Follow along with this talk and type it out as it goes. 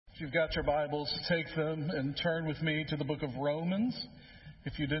If you've got your Bibles, take them and turn with me to the book of Romans.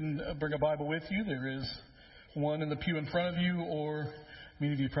 If you didn't bring a Bible with you, there is one in the pew in front of you, or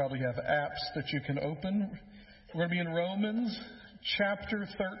many of you probably have apps that you can open. We're going to be in Romans chapter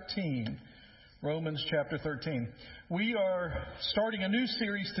 13. Romans chapter 13. We are starting a new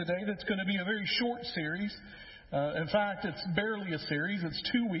series today that's going to be a very short series. In fact, it's barely a series. It's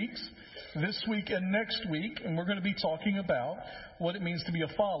 2 weeks, this week and next week, and we're going to be talking about what it means to be a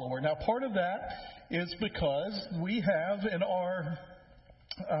follower. Now, part of that is because we have in our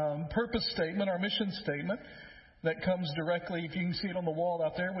purpose statement, our mission statement, that comes directly, if you can see it on the wall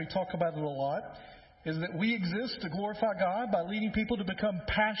out there, we talk about it a lot, is that we exist to glorify God by leading people to become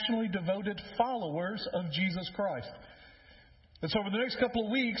passionately devoted followers of Jesus Christ. And so over the next couple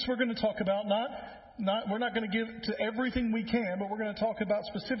of weeks, we're going to talk about we're not going to give to everything we can, but we're going to talk about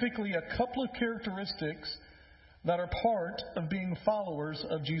specifically a couple of characteristics that are part of being followers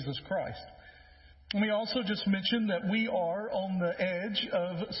of Jesus Christ. And we also just mentioned that we are on the edge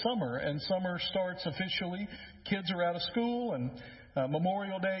of summer, and summer starts officially. Kids are out of school, and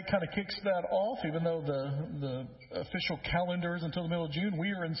Memorial Day kind of kicks that off, even though the official calendar is until the middle of June.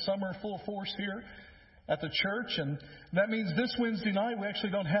 We are in summer full force here at the church, and that means this Wednesday night we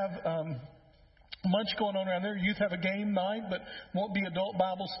actually don't have much going on around there. Youth have a game night, but won't be adult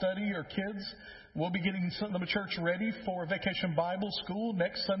Bible study or kids. We'll be getting the church ready for Vacation Bible School.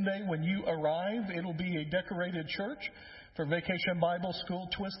 Next Sunday when you arrive, it'll be a decorated church for Vacation Bible School,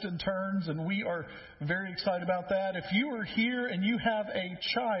 twists and turns, and we are very excited about that. If you are here and you have a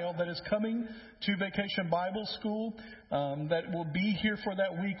child that is coming to Vacation Bible School that will be here for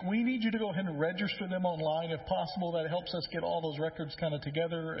that week, we need you to go ahead and register them online if possible. That helps us get all those records kind of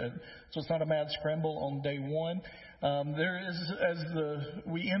together, and so it's not a mad scramble on day one. There is,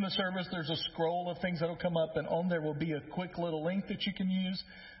 we end the service, there's a scroll of things that will come up, and on there will be a quick little link that you can use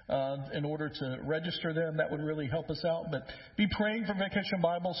in order to register them. That would really help us out. But be praying for Vacation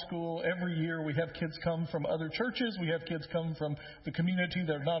Bible School. Every year we have kids come from other churches. We have kids come from the community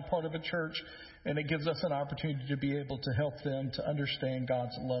that are not part of a church. And it gives us an opportunity to be able to help them to understand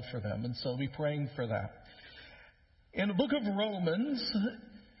God's love for them. And so be praying for that. In the book of Romans,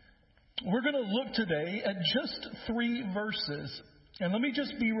 we're going to look today at just 3 verses. And let me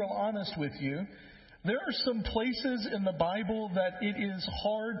just be real honest with you. There are some places in the Bible that it is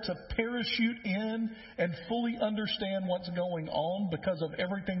hard to parachute in and fully understand what's going on because of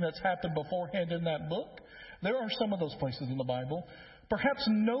everything that's happened beforehand in that book. There are some of those places in the Bible. Perhaps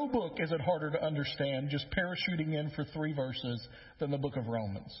no book is it harder to understand just parachuting in for 3 verses than the book of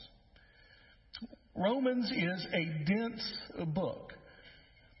Romans. Romans is a dense book.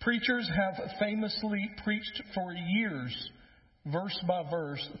 Preachers have famously preached for years verse by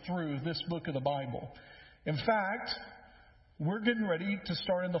verse through this book of the Bible. In fact, we're getting ready to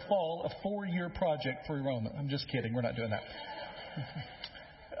start in the fall a 4-year project for Romans. I'm just kidding. We're not doing that.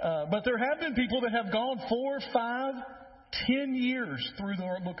 But there have been people that have gone 4, 5, 10 years through the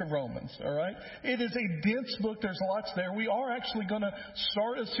book of Romans, all right? It is a dense book. There's lots there. We are actually going to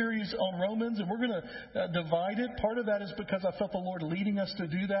start a series on Romans, and we're going to divide it. Part of that is because I felt the Lord leading us to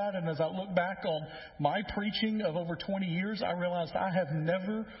do that, and as I look back on my preaching of over 20 years, I realized I have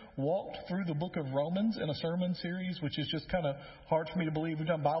never walked through the book of Romans in a sermon series, which is just kind of hard for me to believe. We've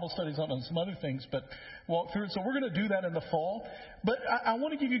done Bible studies on some other things, but walk through it. So we're going to do that in the fall. But I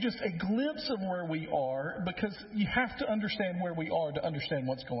want to give you just a glimpse of where we are, because you have to understand where we are to understand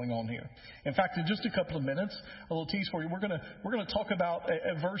what's going on here. In fact, in just a couple of minutes, a little tease for you, we're going to talk about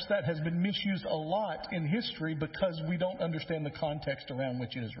a verse that has been misused a lot in history because we don't understand the context around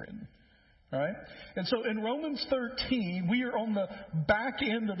which it is written. All right? And so in Romans 13, we are on the back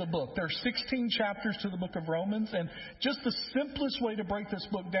end of the book. There are 16 chapters to the book of Romans, and just the simplest way to break this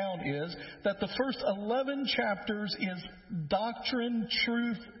book down is that the first 11 chapters is doctrine,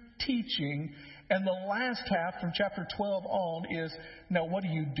 truth, teaching, and the last half from chapter 12 on is, now what do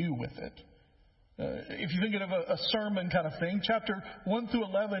you do with it? If you think of a sermon kind of thing, chapter 1 through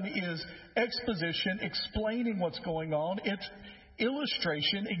 11 is exposition, explaining what's going on. It's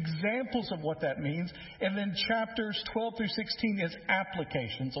illustration, examples of what that means. And then chapters 12 through 16 is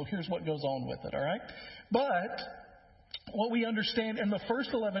application. So here's what goes on with it, all right? But what we understand in the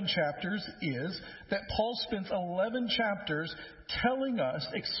first 11 chapters is that Paul spends 11 chapters telling us,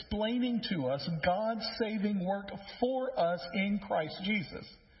 explaining to us God's saving work for us in Christ Jesus.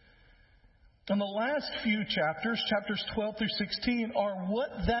 And the last few chapters, chapters 12 through 16, are what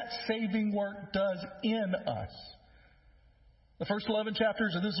that saving work does in us. The first 11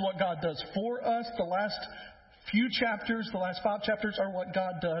 chapters are this is what God does for us. The last few chapters, the last 5 chapters, are what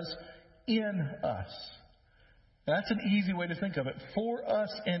God does in us. That's an easy way to think of it. For us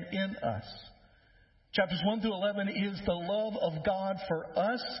and in us. Chapters 1 through 11 is the love of God for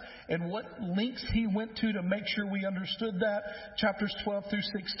us and what links he went to make sure we understood that. Chapters 12 through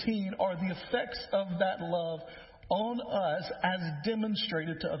 16 are the effects of that love on us as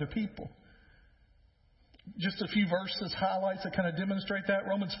demonstrated to other people. Just a few verses, highlights that kind of demonstrate that.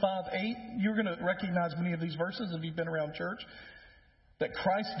 Romans 5:8. You're going to recognize many of these verses if you've been around church. That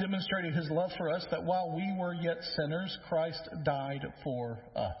Christ demonstrated his love for us, that while we were yet sinners, Christ died for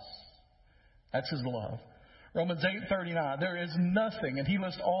us. That's his love. Romans 8:39. There is nothing, and he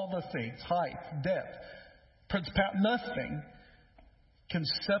lists all the things, height, depth, principality, nothing can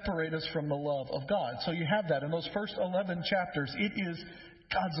separate us from the love of God. So you have that in those first 11 chapters. It is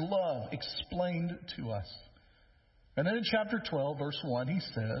God's love explained to us. And then in chapter 12, verse 1, he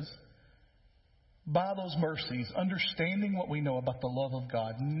says, by those mercies, understanding what we know about the love of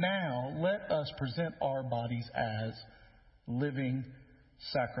God, now let us present our bodies as living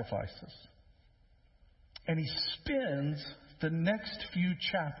sacrifices. And he spends the next few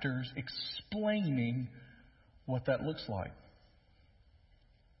chapters explaining what that looks like.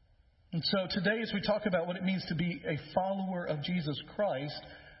 And so today, as we talk about what it means to be a follower of Jesus Christ,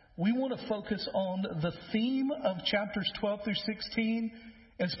 we want to focus on the theme of chapters 12 through 16,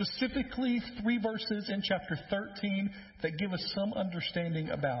 and specifically 3 verses in chapter 13 that give us some understanding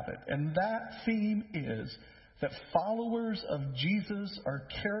about it. And that theme is that followers of Jesus are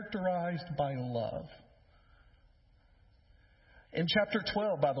characterized by love. In chapter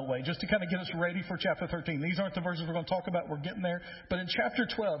 12, by the way, just to kind of get us ready for chapter 13. These aren't the verses we're going to talk about. We're getting there. But in chapter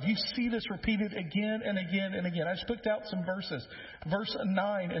 12, you see this repeated again and again and again. I just picked out some verses. Verse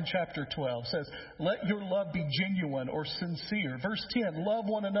 9 in chapter 12 says, let your love be genuine or sincere. Verse 10, love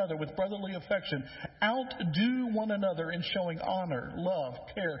one another with brotherly affection. Outdo one another in showing honor, love,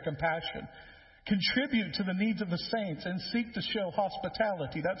 care, compassion. Contribute to the needs of the saints and seek to show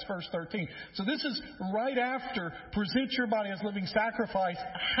hospitality. That's verse 13. So this is right after present your body as living sacrifice.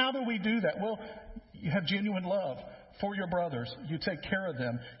 How do we do that? Well, you have genuine love for your brothers. You take care of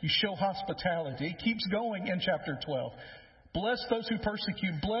them. You show hospitality. It keeps going in chapter 12. Bless those who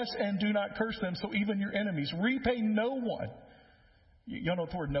persecute. Bless and do not curse them, so even your enemies. Repay no one. You know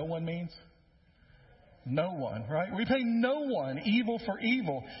what the word no one means? No one, right? Repay no one evil for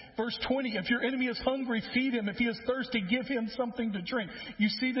evil. Verse 20, if your enemy is hungry, feed him. If he is thirsty, give him something to drink. You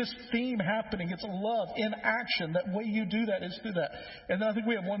see this theme happening. It's love in action. That way you do that is through that. And then I think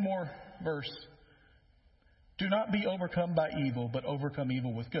we have one more verse. Do not be overcome by evil, but overcome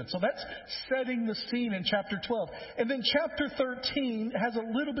evil with good. So that's setting the scene in chapter 12. And then chapter 13 has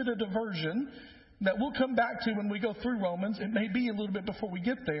a little bit of diversion that we'll come back to when we go through Romans. It may be a little bit before we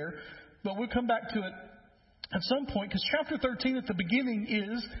get there, but we'll come back to it at some point, because chapter 13 at the beginning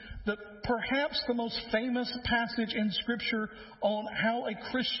is perhaps the most famous passage in Scripture on how a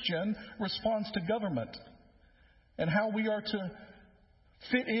Christian responds to government and how we are to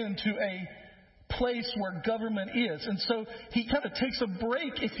fit into a place where government is. And so he kind of takes a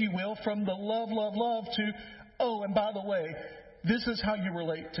break, if you will, from the love, love, love to, oh, and by the way, this is how you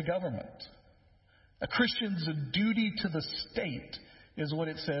relate to government. A Christian's duty to the state is what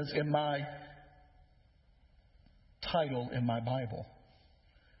it says in my title in my Bible.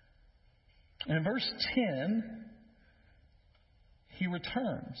 And in verse 10, he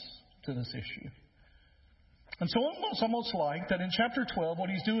returns to this issue. And so it's almost like that in chapter 12,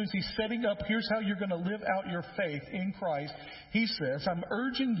 what he's doing is he's setting up, here's how you're going to live out your faith in Christ. He says, I'm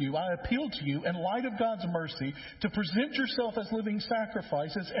urging you, I appeal to you, in light of God's mercy, to present yourself as living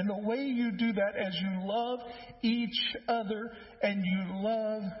sacrifices. And the way you do that is you love each other and you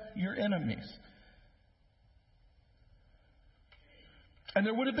love your enemies. And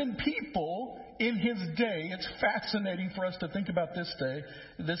there would have been people in his day. It's fascinating for us to think about this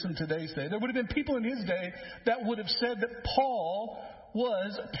in today's day. There would have been people in his day that would have said that Paul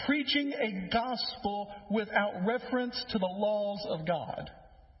was preaching a gospel without reference to the laws of God.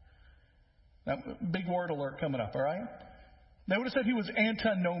 Now, big word alert coming up, all right? They would have said he was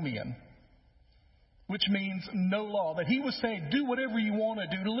antinomian, which means no law. That he was saying, do whatever you want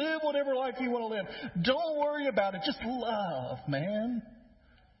to do. Live whatever life you want to live. Don't worry about it. Just love, man.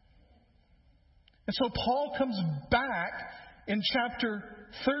 And so Paul comes back in chapter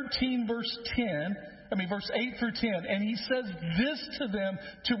 13, verse 8 through 10, and he says this to them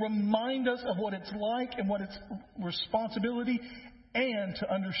to remind us of what it's like and what its responsibility, and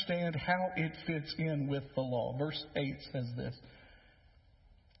to understand how it fits in with the law. Verse 8 says this: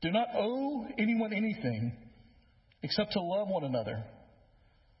 do not owe anyone anything except to love one another.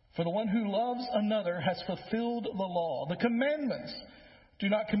 For the one who loves another has fulfilled the law. The commandments: Do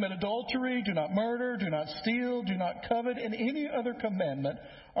not commit adultery, do not murder, do not steal, do not covet, and any other commandment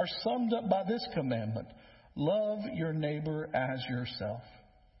are summed up by this commandment: love your neighbor as yourself.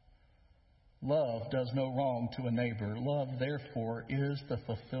 Love does no wrong to a neighbor. Love, therefore, is the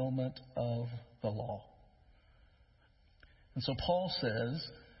fulfillment of the law. And so Paul says,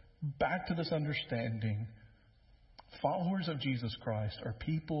 back to this understanding, followers of Jesus Christ are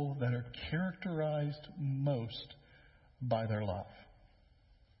people that are characterized most by their love.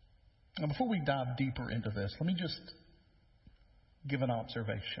 Now, before we dive deeper into this, let me just give an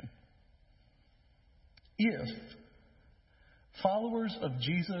observation. If followers of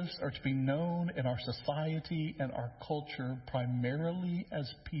Jesus are to be known in our society and our culture primarily as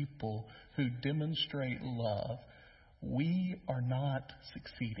people who demonstrate love, we are not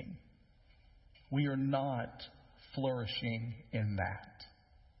succeeding. We are not flourishing in that.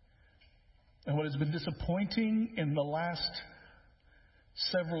 And what has been disappointing in the last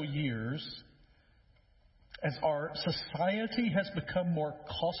several years, as our society has become more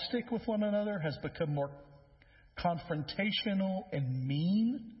caustic with one another, has become more confrontational and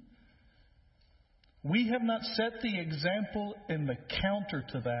mean, we have not set the example in the counter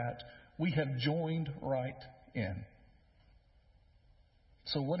to that. We have joined right in.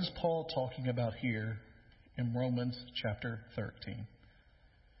 So what is Paul talking about here in Romans chapter 13?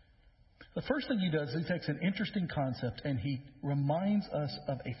 The first thing he does is he takes an interesting concept and he reminds us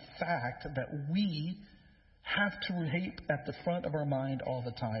of a fact that we have to keep at the front of our mind all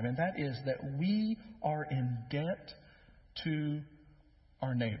the time, and that is that we are in debt to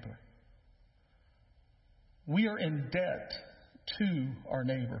our neighbor. We are in debt to our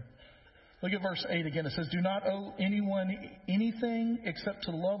neighbor. Look at verse 8 again. It says, "Do not owe anyone anything except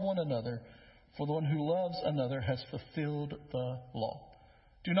to love one another, for the one who loves another has fulfilled the law."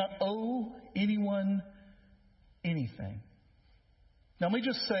 Do not owe anyone anything. Now, let me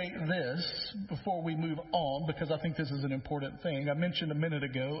just say this before we move on, because I think this is an important thing. I mentioned a minute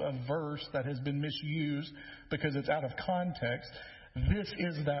ago a verse that has been misused because it's out of context. This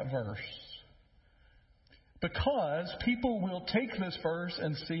is that verse. Because people will take this verse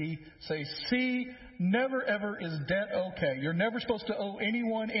and say, see, never ever is debt okay. You're never supposed to owe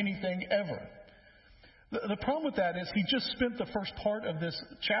anyone anything ever. The problem with that is he just spent the first part of this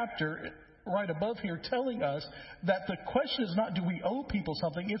chapter right above here telling us that the question is not do we owe people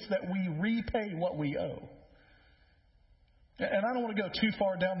something, it's that we repay what we owe. And I don't want to go too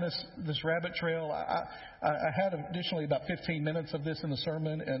far down this rabbit trail. I had additionally about 15 minutes of this in the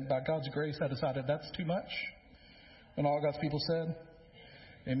sermon, and by God's grace I decided that's too much. And all God's people said,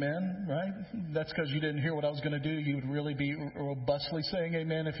 amen, right? That's because you didn't hear what I was going to do. You would really be robustly saying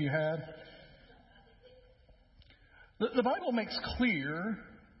amen if you had. The Bible makes clear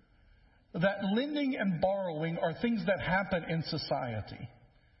that lending and borrowing are things that happen in society.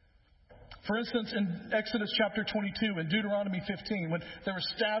 For instance, in Exodus chapter 22 and Deuteronomy 15, when they're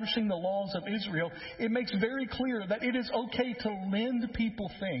establishing the laws of Israel, it makes very clear that it is okay to lend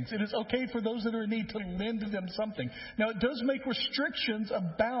people things. It is okay for those that are in need to lend them something. Now, it does make restrictions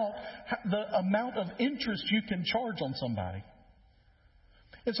about the amount of interest you can charge on somebody.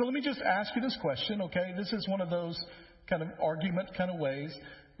 And so let me just ask you this question, okay? This is one of those kind of argument kind of ways,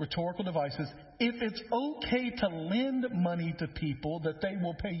 rhetorical devices. If it's okay to lend money to people that they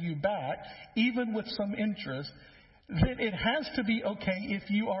will pay you back, even with some interest, then it has to be okay if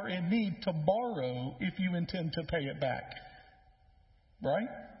you are in need to borrow if you intend to pay it back. Right?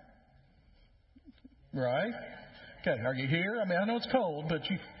 Right? Okay, are you here? I mean, I know it's cold, but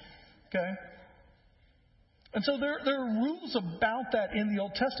you... Okay. And so there are rules about that in the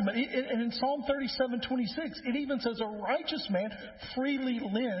Old Testament. And in Psalm 37:26, it even says a righteous man freely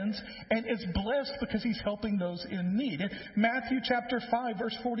lends and is blessed because he's helping those in need. In Matthew chapter 5,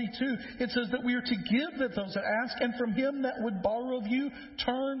 verse 42, it says that we are to give to those that ask, and from him that would borrow of you,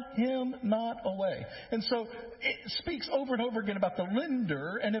 turn him not away. And so it speaks over and over again about the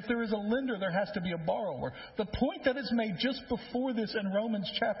lender, and if there is a lender, there has to be a borrower. The point that is made just before this in Romans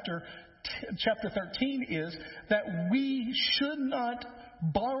chapter 13 is that we should not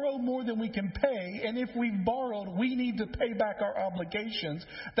borrow more than we can pay, and if we've borrowed, we need to pay back our obligations.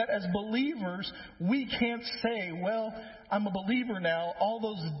 That as believers, we can't say, well, I'm a believer now, all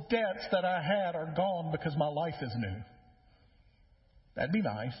those debts that I had are gone because my life is new. That'd be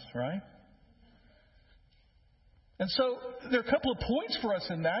nice, right? And so there are a couple of points for us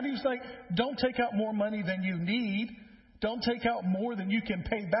in that. He's like, don't take out more money than you need. Don't take out more than you can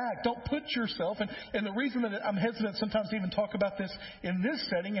pay back. Don't put yourself, and the reason that I'm hesitant sometimes to even talk about this in this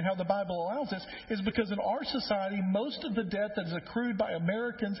setting and how the Bible allows this is because in our society, most of the debt that is accrued by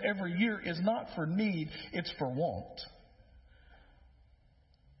Americans every year is not for need, it's for want.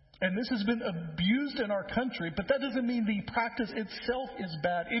 And this has been abused in our country, but that doesn't mean the practice itself is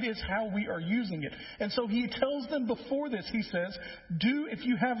bad. It is how we are using it. And so he tells them before this, he says, if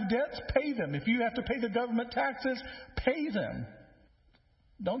you have debts, pay them. If you have to pay the government taxes, pay them.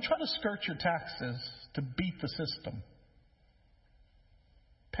 Don't try to skirt your taxes to beat the system.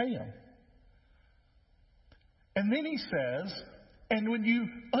 Pay them. And then he says, and when you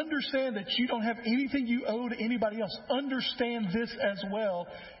understand that you don't have anything you owe to anybody else, understand this as well.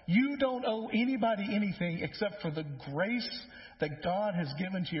 You don't owe anybody anything except for the grace that God has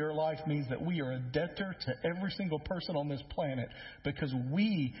given to your life means that we are a debtor to every single person on this planet because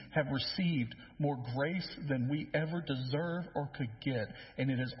we have received more grace than we ever deserve or could get. And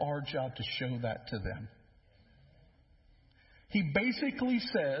it is our job to show that to them. He basically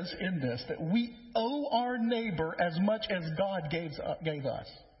says in this that we owe our neighbor as much as God gave us.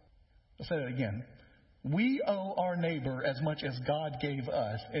 I'll say that again. We owe our neighbor as much as God gave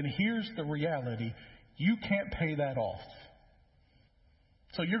us. And here's the reality. You can't pay that off.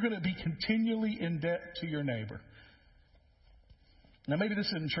 So you're going to be continually in debt to your neighbor. Now, maybe this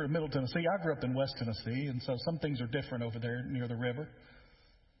isn't true of Middle Tennessee. I grew up in West Tennessee, and so some things are different over there near the river.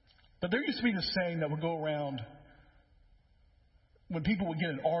 But there used to be this saying that would go around when people would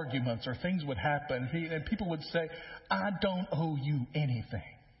get in arguments or things would happen, and people would say, I don't owe you anything.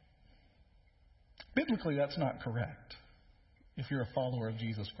 Biblically, that's not correct if you're a follower of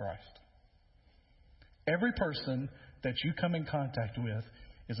Jesus Christ. Every person that you come in contact with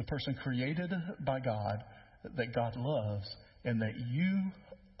is a person created by God, that God loves, and that you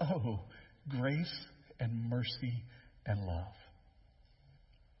owe grace and mercy and love.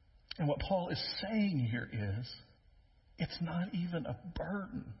 And what Paul is saying here is, it's not even a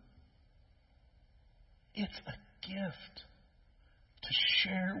burden. It's a gift to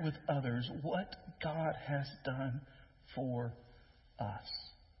share with others what God has done for us.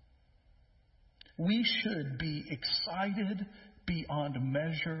 We should be excited beyond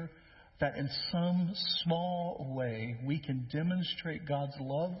measure that in some small way we can demonstrate God's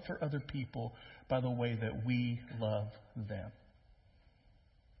love for other people by the way that we love them.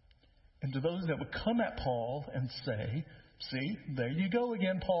 And to those that would come at Paul and say, see, there you go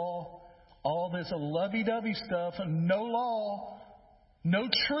again, Paul. All this lovey-dovey stuff, no law, no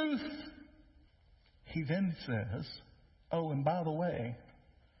truth. He then says, oh, and by the way,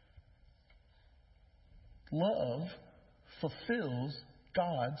 love fulfills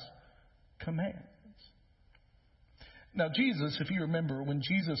God's commandments. Now, Jesus, if you remember, when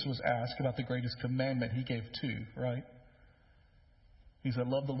Jesus was asked about the greatest commandment, he gave two, right? He said,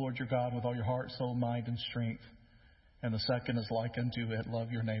 love the Lord your God with all your heart, soul, mind, and strength. And the second is like unto it,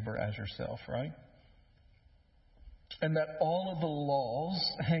 love your neighbor as yourself, right? And that all of the laws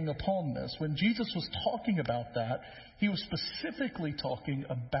hang upon this. When Jesus was talking about that, he was specifically talking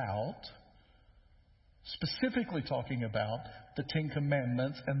about the Ten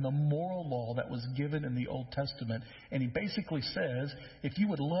Commandments and the moral law that was given in the Old Testament. And he basically says, if you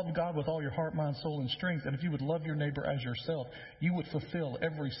would love God with all your heart, mind, soul, and strength, and if you would love your neighbor as yourself, you would fulfill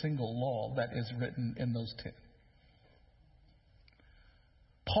every single law that is written in those 10.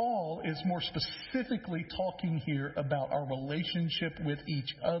 Paul is more specifically talking here about our relationship with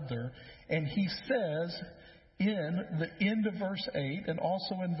each other. And he says in the end of verse 8 and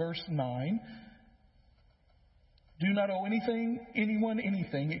also in verse 9, do not owe anyone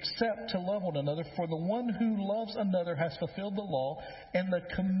anything except to love one another. For the one who loves another has fulfilled the law. And the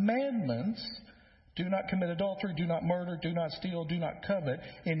commandments, do not commit adultery, do not murder, do not steal, do not covet,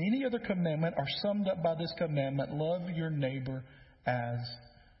 and any other commandment are summed up by this commandment: love your neighbor as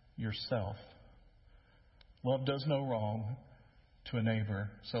yourself. Love does no wrong to a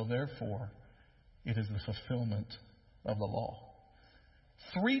neighbor, so therefore it is the fulfillment of the law.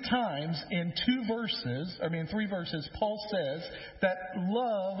 3 times in 3 verses, Paul says that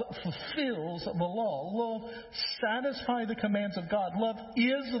love fulfills the law. Love satisfies the commands of God. Love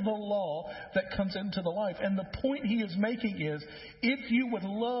is the law that comes into the life. And the point he is making is, if you would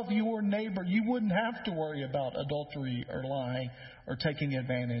love your neighbor, you wouldn't have to worry about adultery or lying or taking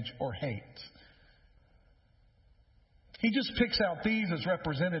advantage or hate. He just picks out these as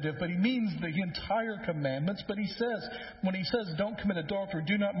representative, but he means the entire commandments. But he says, when he says don't commit adultery,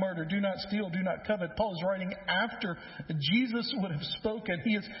 do not murder, do not steal, do not covet, Paul is writing after Jesus would have spoken.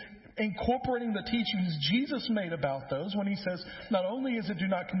 He is incorporating the teachings Jesus made about those when he says, not only is it do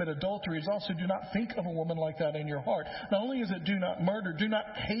not commit adultery, it's also do not think of a woman like that in your heart. Not only is it do not murder, do not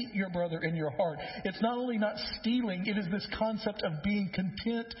hate your brother in your heart. It's not only not stealing, it is this concept of being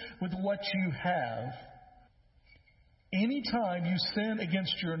content with what you have. Anytime you sin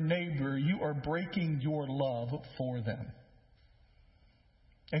against your neighbor, you are breaking your love for them.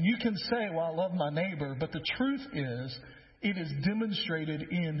 And you can say, well, I love my neighbor, but the truth is, it is demonstrated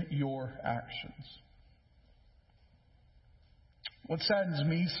in your actions. What saddens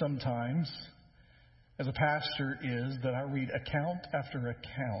me sometimes as a pastor is that I read account after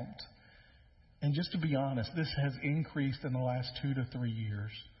account. And just to be honest, this has increased in the last 2 to 3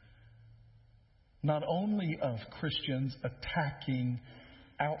 years. Not only of Christians attacking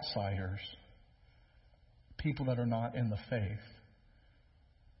outsiders, people that are not in the faith,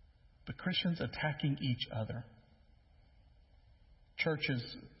 but Christians attacking each other. Churches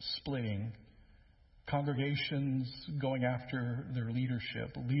splitting, congregations going after their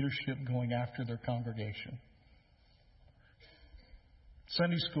leadership going after their congregation.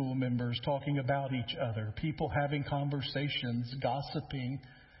 Sunday school members talking about each other, people having conversations, gossiping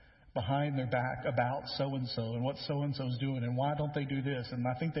behind their back about so-and-so and what so-and-so is doing and why don't they do this and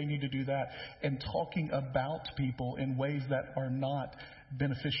I think they need to do that, and talking about people in ways that are not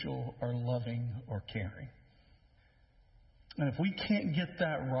beneficial or loving or caring. And if we can't get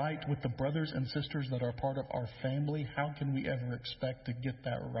that right with the brothers and sisters that are part of our family, how can we ever expect to get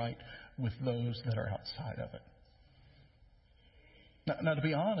that right with those that are outside of it? Now, to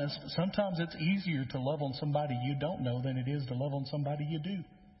be honest, sometimes it's easier to love on somebody you don't know than it is to love on somebody you do.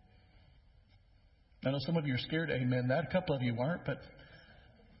 I know some of you are scared to amen that. A couple of you weren't, but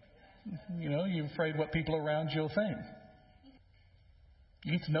you're afraid what people around you will think.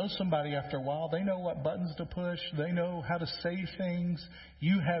 You get to know somebody after a while. They know what buttons to push. They know how to say things.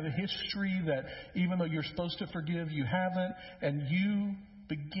 You have a history that even though you're supposed to forgive, you haven't. And you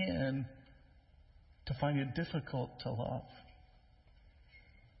begin to find it difficult to love.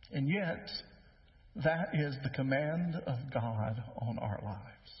 And yet, that is the command of God on our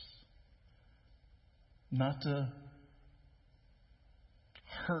lives. Not to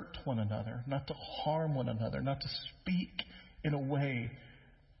hurt one another, not to harm one another, not to speak in a way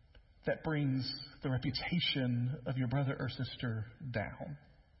that brings the reputation of your brother or sister down.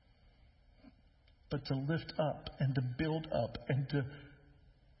 But to lift up and to build up and to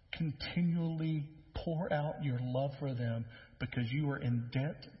continually pour out your love for them because you are in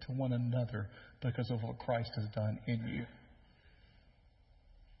debt to one another because of what Christ has done in you.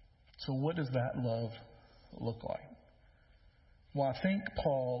 So what does that love look like? Well, I think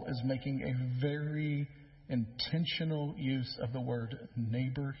Paul is making a very intentional use of the word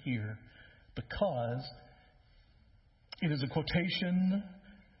neighbor here because it is a quotation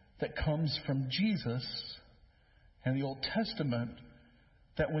that comes from Jesus and the Old Testament,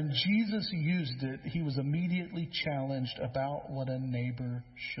 that when Jesus used it, he was immediately challenged about what a neighbor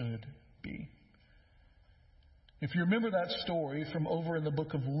should be. If you remember that story from over in the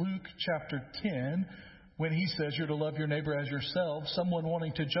book of Luke chapter 10, when he says you're to love your neighbor as yourself, someone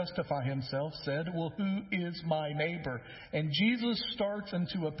wanting to justify himself said, well, who is my neighbor? And Jesus starts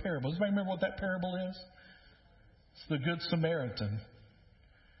into a parable. Does anybody remember what that parable is? It's the Good Samaritan.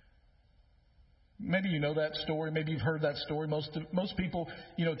 Maybe you know that story. Maybe you've heard that story. Most people,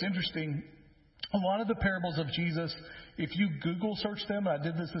 it's interesting. A lot of the parables of Jesus, if you Google search them, I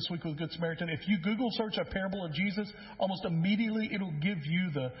did this week with Good Samaritan, if you Google search a parable of Jesus, almost immediately it'll give you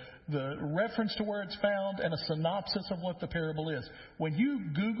the reference to where it's found and a synopsis of what the parable is. When you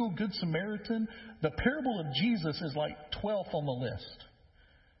Google Good Samaritan, the parable of Jesus is like 12th on the list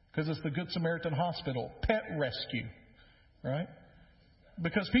because it's the Good Samaritan Hospital, pet rescue, right?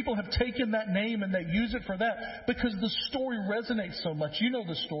 Because people have taken that name and they use it for that because the story resonates so much. You know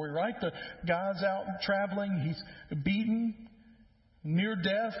the story, right? The guy's out traveling. He's beaten, near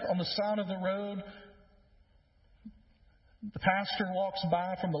death on the side of the road. The pastor walks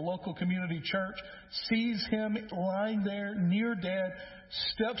by from the local community church, sees him lying there near dead,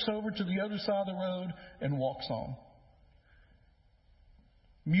 steps over to the other side of the road and walks on.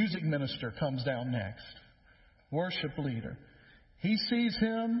 Music minister comes down next. Worship leader. He sees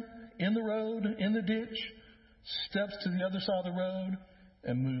him in the road, in the ditch, steps to the other side of the road,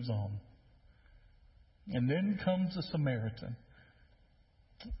 and moves on. And then comes a Samaritan.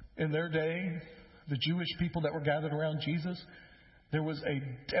 In their day, the Jewish people that were gathered around Jesus, there was a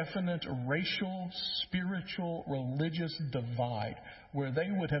definite racial, spiritual, religious divide where they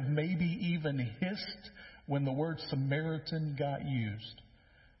would have maybe even hissed when the word Samaritan got used.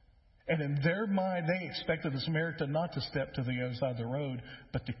 And in their mind, they expected the Samaritan not to step to the other side of the road,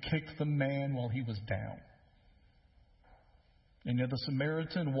 but to kick the man while he was down. And yet the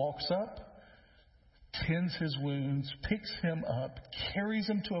Samaritan walks up, tends his wounds, picks him up, carries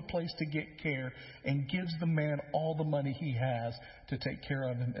him to a place to get care, and gives the man all the money he has to take care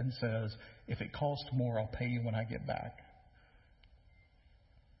of him and says, if it costs more, I'll pay you when I get back.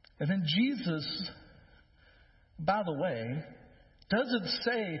 And then Jesus, by the way, doesn't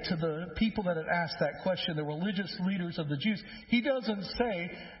say to the people that had asked that question, the religious leaders of the Jews, he doesn't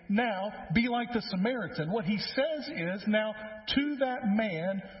say, now be like the Samaritan. What he says is, now to that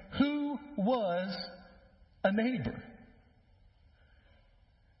man who was a neighbor.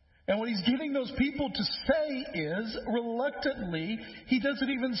 And what he's getting those people to say is, reluctantly, he doesn't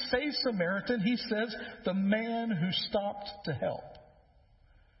even say Samaritan, he says the man who stopped to help.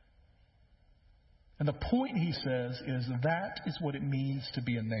 And the point, he says, is that is what it means to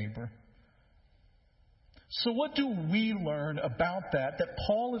be a neighbor. So what do we learn about that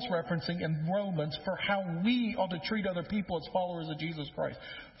Paul is referencing in Romans for how we ought to treat other people as followers of Jesus Christ?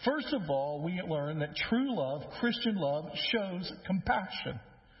 First of all, we learn that true love, Christian love, shows compassion.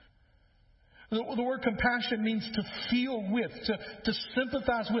 The word compassion means to feel with, to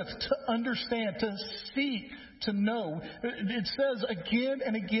sympathize with, to understand, to seek, to know. It says again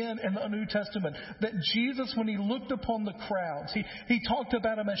and again in the New Testament that Jesus, when he looked upon the crowds, he talked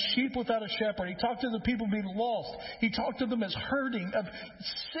about them as sheep without a shepherd. He talked to the people being lost. He talked to them as hurting, of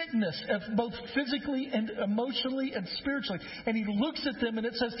sickness, of both physically and emotionally and spiritually. And he looks at them and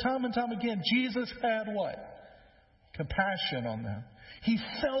it says time and time again, Jesus had what? Compassion on them. He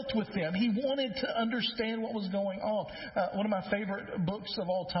felt with them. He wanted to understand what was going on. One of my favorite books of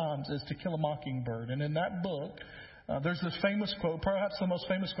all times is To Kill a Mockingbird. And in that book, there's this famous quote, perhaps the most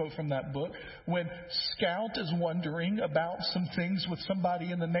famous quote from that book, when Scout is wondering about some things with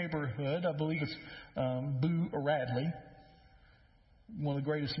somebody in the neighborhood. I believe it's Boo Radley, one of the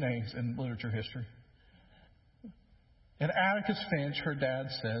greatest names in literature history. And Atticus Finch, her dad,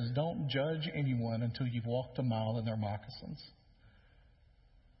 says, don't judge anyone until you've walked a mile in their moccasins.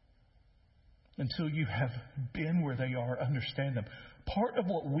 Until you have been where they are, understand them. Part of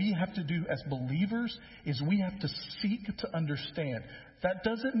what we have to do as believers is we have to seek to understand. That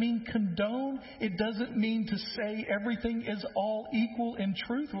doesn't mean condone. It doesn't mean to say everything is all equal in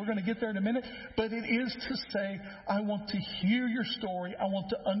truth. We're going to get there in a minute. But it is to say, I want to hear your story. I want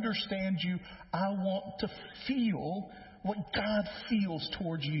to understand you. I want to feel what God feels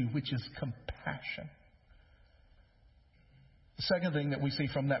towards you, which is compassion. The second thing that we see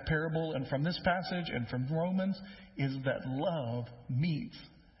from that parable and from this passage and from Romans is that love meets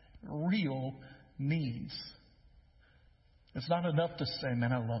real needs. It's not enough to say,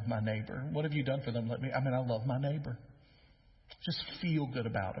 man, I love my neighbor. What have you done for them? I love my neighbor. Just feel good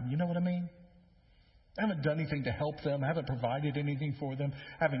about them. You know what I mean? I haven't done anything to help them. I haven't provided anything for them.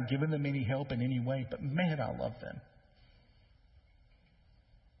 I haven't given them any help in any way. But man, I love them.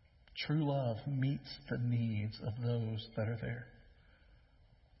 True love meets the needs of those that are there.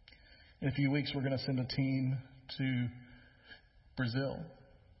 In a few weeks, we're going to send a team to Brazil.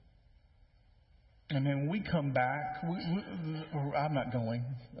 And then when we come back, I'm not going,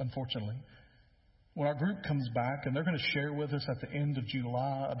 unfortunately. When our group comes back, and they're going to share with us at the end of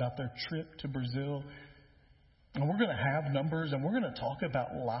July about their trip to Brazil. And we're going to have numbers, and we're going to talk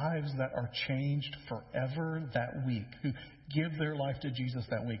about lives that are changed forever that week, who give their life to Jesus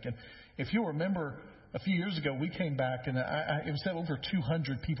that week. And if you'll remember, a few years ago, we came back, and it was over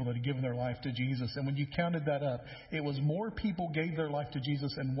 200 people that had given their life to Jesus. And when you counted that up, it was more people gave their life to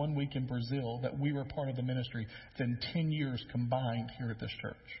Jesus in 1 week in Brazil that we were part of the ministry than 10 years combined here at this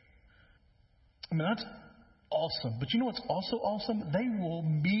church. I mean, that's awesome. But you know what's also awesome? They will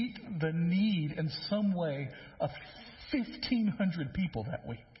meet the need in some way of 1,500 people that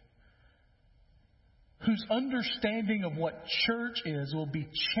week, whose understanding of what church is will be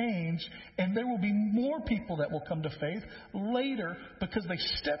changed, and there will be more people that will come to faith later because they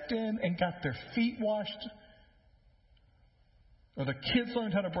stepped in and got their feet washed, or the kids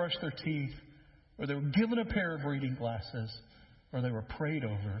learned how to brush their teeth, or they were given a pair of reading glasses, or they were prayed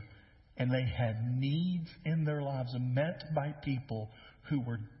over, and they had needs in their lives met by people who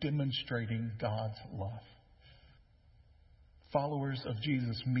were demonstrating God's love. Followers of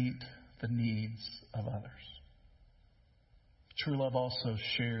Jesus meet the needs of others. True love also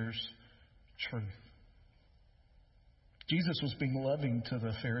shares truth. Jesus was being loving to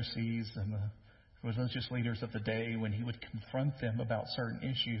the Pharisees and the religious leaders of the day when he would confront them about certain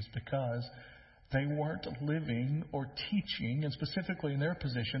issues because they weren't living or teaching, and specifically in their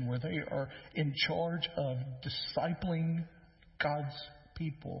position where they are in charge of discipling God's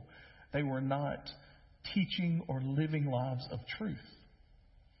people, they were not teaching or living lives of truth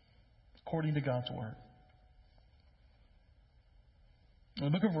according to God's Word. The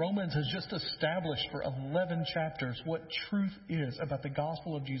book of Romans has just established for 11 chapters what truth is about the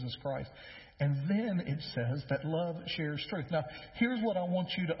gospel of Jesus Christ. And then it says that love shares truth. Now, here's what I want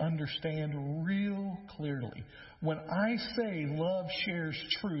you to understand real clearly. When I say love shares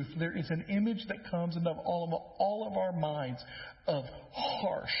truth, there is an image that comes into all of our minds of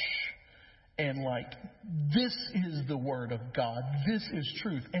harsh and like, this is the word of God. This is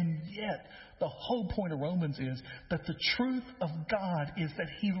truth. And yet, the whole point of Romans is that the truth of God is that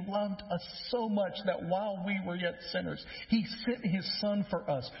He loved us so much that while we were yet sinners, He sent His Son for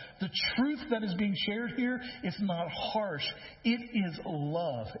us. The truth that is being shared here is not harsh. It is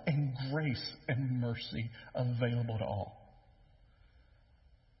love and grace and mercy available to all.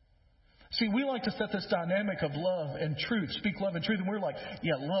 See, we like to set this dynamic of love and truth, speak love and truth, and we're like,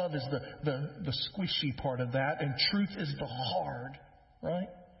 yeah, love is the squishy part of that, and truth is the hard, right?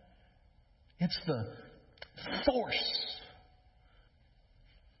 It's the force.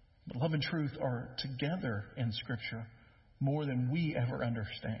 But love and truth are together in Scripture more than we ever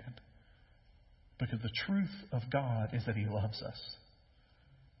understand. Because the truth of God is that He loves us.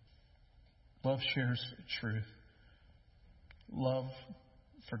 Love shares truth. Love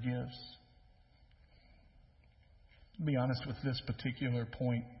forgives. To be honest with this particular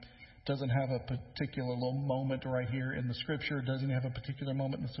point, doesn't have a particular little moment right here in the Scripture. It doesn't have a particular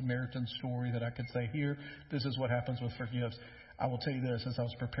moment in the Samaritan story that I could say, here, this is what happens with forgives. I will tell you this, as I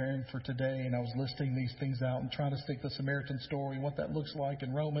was preparing for today and I was listing these things out and trying to stick the Samaritan story and what that looks like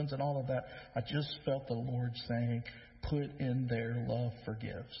in Romans and all of that, I just felt the Lord saying, put in there, love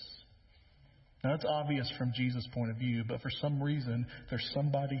forgives. Now, it's obvious from Jesus' point of view, but for some reason, there's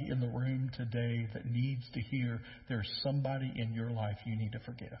somebody in the room today that needs to hear there's somebody in your life you need to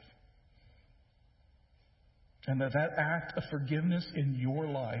forgive. And that act of forgiveness in your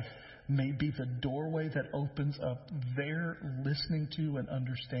life may be the doorway that opens up their listening to and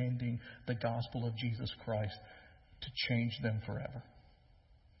understanding the gospel of Jesus Christ to change them forever.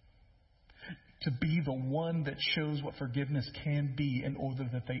 To be the one that shows what forgiveness can be in order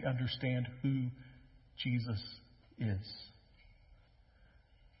that they understand who Jesus is.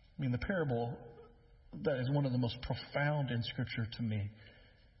 I mean, the parable that is one of the most profound in Scripture to me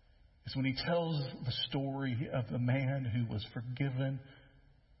is when he tells the story of the man who was forgiven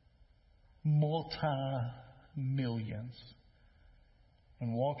multi-millions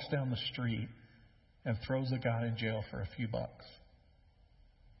and walks down the street and throws a guy in jail for a few bucks.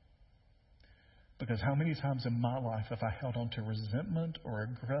 Because how many times in my life have I held on to resentment or a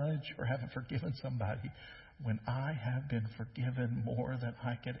grudge or haven't forgiven somebody when I have been forgiven more than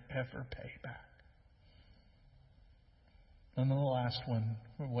I could ever pay back? And then the last one,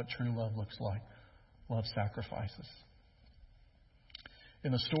 what true love looks like. Love sacrifices.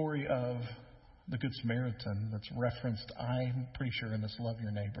 In the story of the Good Samaritan that's referenced, I'm pretty sure in this, love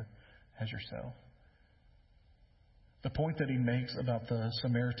your neighbor as yourself. The point that he makes about the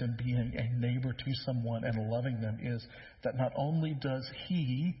Samaritan being a neighbor to someone and loving them is that not only does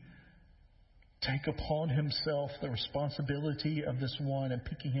he take upon himself the responsibility of this one and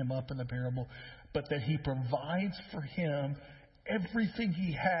picking him up in the parable, but that he provides for him everything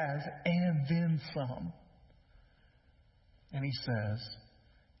he has and then some. And he says,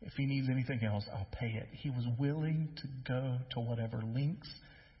 if he needs anything else, I'll pay it. He was willing to go to whatever lengths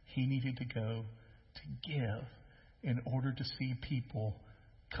he needed to go to give in order to see people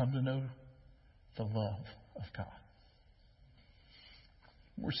come to know the love of God.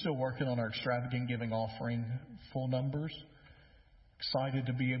 We're still working on our extravagant giving offering full numbers. Excited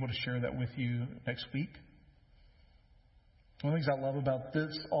to be able to share that with you next week. One of the things I love about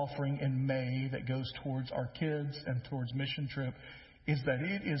this offering in May that goes towards our kids and towards mission trip is that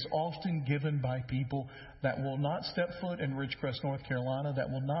it is often given by people that will not step foot in Ridgecrest, North Carolina,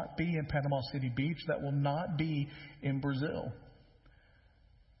 that will not be in Panama City Beach, that will not be in Brazil.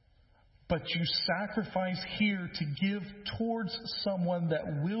 But you sacrifice here to give towards someone that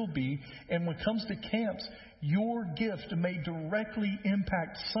will be. And when it comes to camps, your gift may directly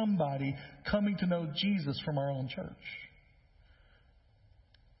impact somebody coming to know Jesus from our own church.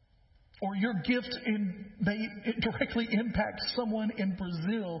 Or your gift may directly impact someone in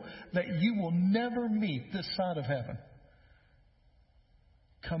Brazil that you will never meet this side of heaven,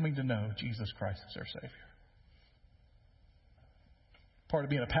 coming to know Jesus Christ as their Savior. Part of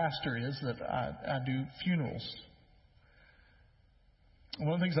being a pastor is that I do funerals.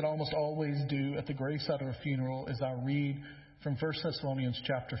 One of the things that I almost always do at the graveside of a funeral is I read from 1 Thessalonians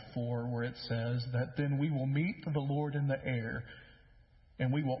chapter 4, where it says that then we will meet the Lord in the air,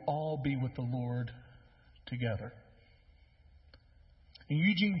 and we will all be with the Lord together. And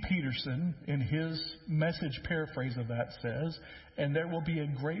Eugene Peterson, in his message paraphrase of that, says, "And there will be a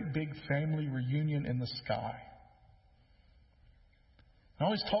great big family reunion in the sky." I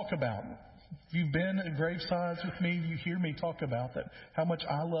always talk about, if you've been at gravesides with me, you hear me talk about that, how much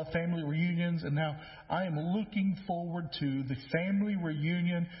I love family reunions. And now I am looking forward to the family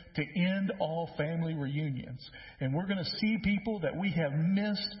reunion to end all family reunions. And we're going to see people that we have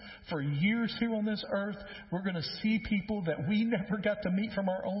missed for years here on this earth. We're going to see people that we never got to meet from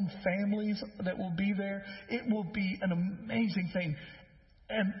our own families that will be there. It will be an amazing thing.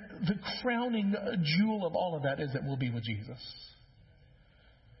 And the crowning jewel of all of that is that we'll be with Jesus.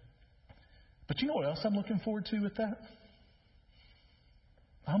 But you know what else I'm looking forward to with that?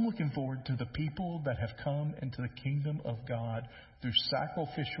 I'm looking forward to the people that have come into the kingdom of God through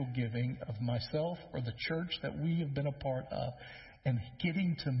sacrificial giving of myself or the church that we have been a part of, and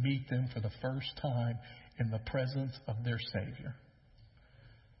getting to meet them for the first time in the presence of their Savior.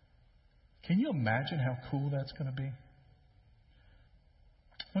 Can you imagine how cool that's going to be?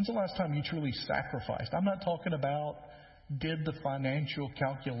 When's the last time you truly sacrificed? I'm not talking about did the financial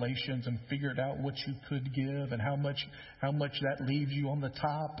calculations and figured out what you could give and how much that leaves you on the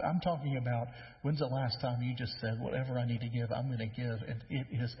top. I'm talking about when's the last time you just said, whatever I need to give, I'm going to give, and it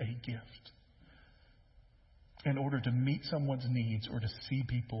is a gift. In order to meet someone's needs or to see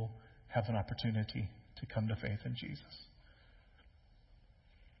people have an opportunity to come to faith in Jesus.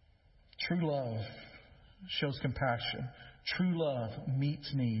 True love shows compassion. True love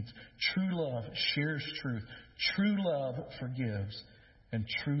meets needs. True love shares truth. True love forgives. And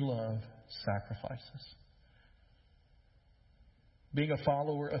true love sacrifices. Being a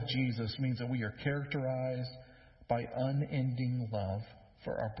follower of Jesus means that we are characterized by unending love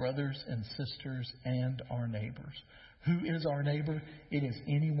for our brothers and sisters and our neighbors. Who is our neighbor? It is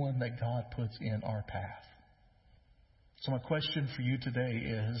anyone that God puts in our path. So my question for you today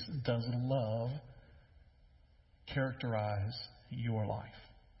is, does love characterize your life?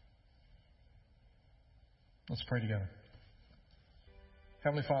 Let's pray together.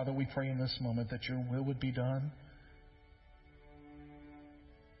 Heavenly Father, we pray in this moment that your will would be done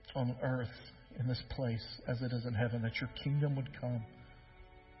on earth in this place as it is in heaven, that your kingdom would come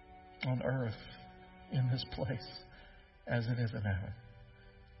on earth in this place as it is in heaven,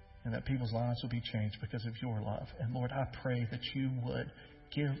 and that people's lives will be changed because of your love. And Lord, I pray that you would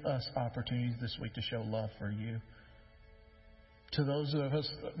give us opportunities this week to show love for you. To those of us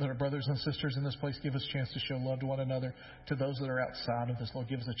that are brothers and sisters in this place, give us a chance to show love to one another. To those that are outside of this, Lord,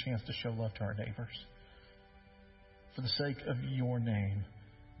 give us a chance to show love to our neighbors. For the sake of your name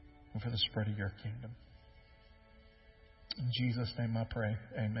and for the spread of your kingdom. In Jesus' name I pray.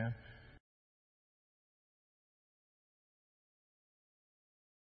 Amen.